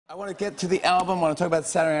I want to get to the album. I want to talk about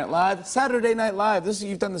Saturday Night Live. Saturday Night Live.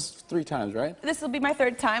 You've done this 3 times, right? This will be my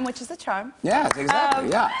 3rd time, which is a charm. Yeah, exactly.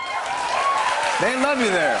 Yeah. They love you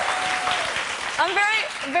there. I'm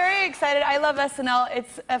very, very excited. I love SNL.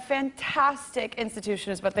 It's a fantastic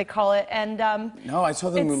institution, is what they call it. And no, I saw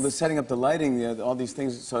them setting up the lighting, all these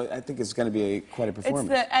things. So I think it's going to be quite a performance.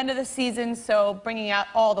 It's the end of the season, so bringing out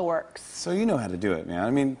all the works. So you know how to do it, man. I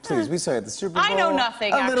mean, please, we saw it at the Super Bowl. I know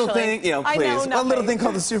nothing, A little thing, you know, please. I know nothing. A little thing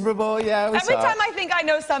called the Super Bowl, yeah, we Every saw time it. I think I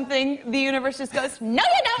know something, the universe just goes, no,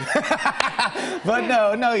 you don't.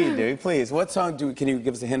 But no, you do. Please, what song can you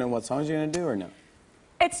give us a hint on what songs you're going to do, or no?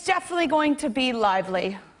 It's definitely going to be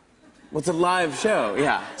lively. What's a live show?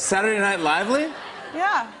 Yeah. Saturday Night Lively?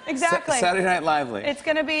 Yeah, exactly. Saturday Night Lively. It's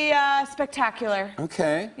going to be spectacular.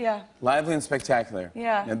 Okay. Yeah. Lively and spectacular.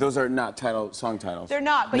 Yeah. And those are not song titles. They're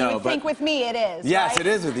not, but you would think with me it is, Yes, right? it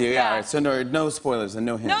is with you, yeah. Yeah. All right, so no spoilers and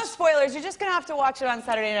no hints. No spoilers. You're just going to have to watch it on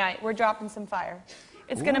Saturday night. We're dropping some fire.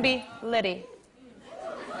 It's going to be litty.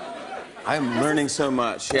 I'm learning so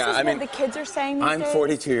much. Yeah, I mean, what the kids are saying these I'm days.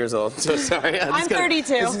 42 years old, so sorry. I'm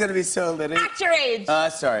 32. This is going to be so litty. Act your age.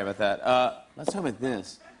 Sorry about that. Let's talk about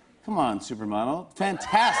this. Come on, supermodel.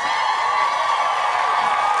 Fantastic.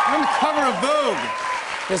 You're on the cover of Vogue.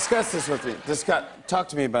 Discuss this with me. Talk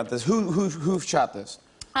to me about this. Who shot this?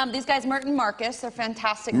 These guys, Mert and Marcus, they're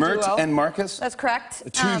fantastic Mert duo. and Marcus? That's correct.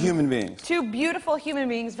 Two human beings. 2 beautiful human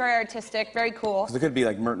beings, very artistic, very cool. It could be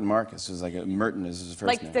like Mert and Marcus. It's like Merton is his first name.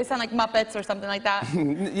 Like, they sound like Muppets or something like that.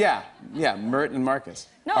 yeah, Mert and Marcus.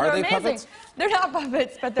 No, Are they're they amazing. puppets? They're not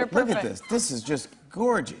puppets, but they're perfect. Look at this. This is just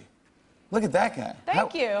gorgy. Look at that guy.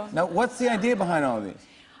 Thank you. Now, what's the idea behind all of these?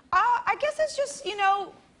 I guess it's just, you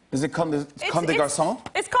know... Is it Comme des Garçons?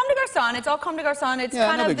 It's Comme des Garçons. It's all Comme des Garçons. It's yeah,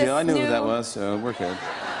 kind no of big this deal. I knew new... who that was, so we're good.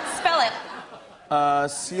 Spell it.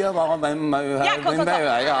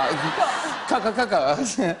 Coco.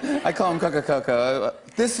 I call him Coco.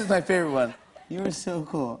 This is my favorite one. You are so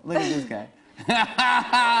cool. Look at this guy.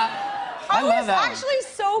 I was actually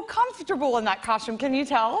so comfortable in that costume, can you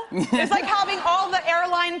tell? It's like having all the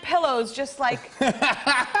airline pillows just like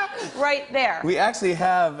right there. We actually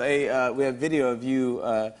have video of you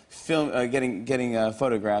getting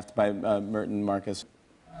photographed by Mert and Marcus.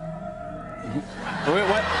 Wait,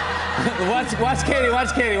 what? Watch Katy,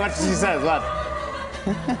 watch what she says, what?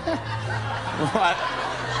 What?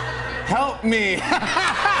 Help me.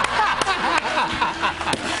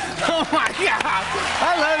 Oh my God.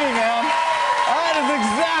 I love you, man. That is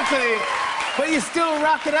exactly. But you still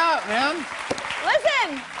rock it out, man.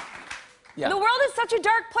 Listen. Yeah. The world is such a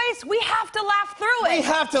dark place. We have to laugh through it. We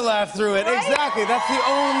have to laugh through it. Right? Exactly. That's the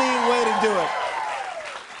only way to do it.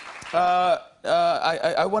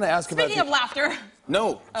 I want to ask about... Speaking of laughter.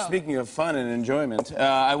 No. Oh. Speaking of fun and enjoyment,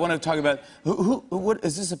 I want to talk about... What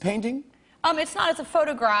is this, a painting? It's not. It's a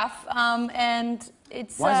photograph, and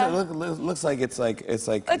it's... Why does it looks like it's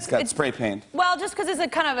got spray paint? Well, just because it's a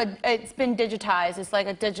kind of it's been digitized. It's like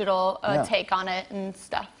a digital take on it and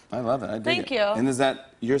stuff. I love it. I dig it. Thank you. And is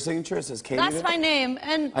that your signature? It says Katy. That's my name,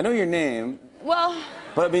 and... I know your name. Well...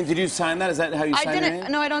 But, I mean, did you sign that? Is that how you sign your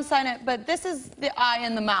name? No, I don't sign it, but this is the eye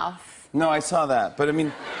and the mouth. No, I saw that, but I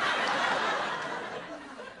mean...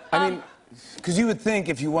 because you would think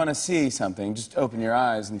if you want to see something, just open your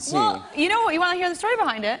eyes and see. Well, you know what? You want to hear the story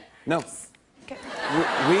behind it? No. Okay.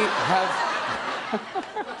 We have...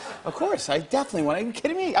 Of course, I definitely want to... Are you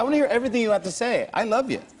kidding me? I want to hear everything you have to say. I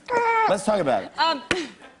love you. Let's talk about it.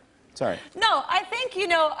 Sorry. No, I think, you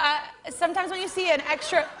know, sometimes when you see an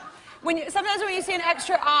extra... Sometimes when you see an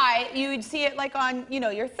extra eye, you'd see it like on, you know,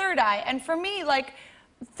 your 3rd eye. And for me, like...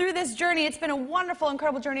 Through this journey, it's been a wonderful,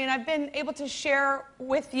 incredible journey, and I've been able to share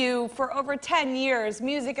with you for over 10 years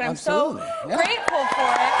music, and I'm so grateful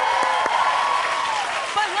for it.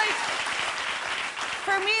 But, like,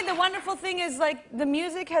 for me, the wonderful thing is, like, the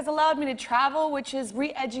music has allowed me to travel, which has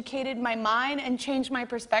re-educated my mind and changed my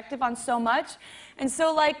perspective on so much. And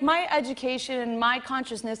so, like, my education and my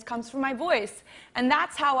consciousness comes from my voice. And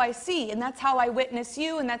that's how I see, and that's how I witness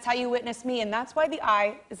you, and that's how you witness me, and that's why the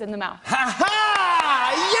eye is in the mouth. Ha ha!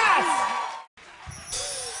 Yes!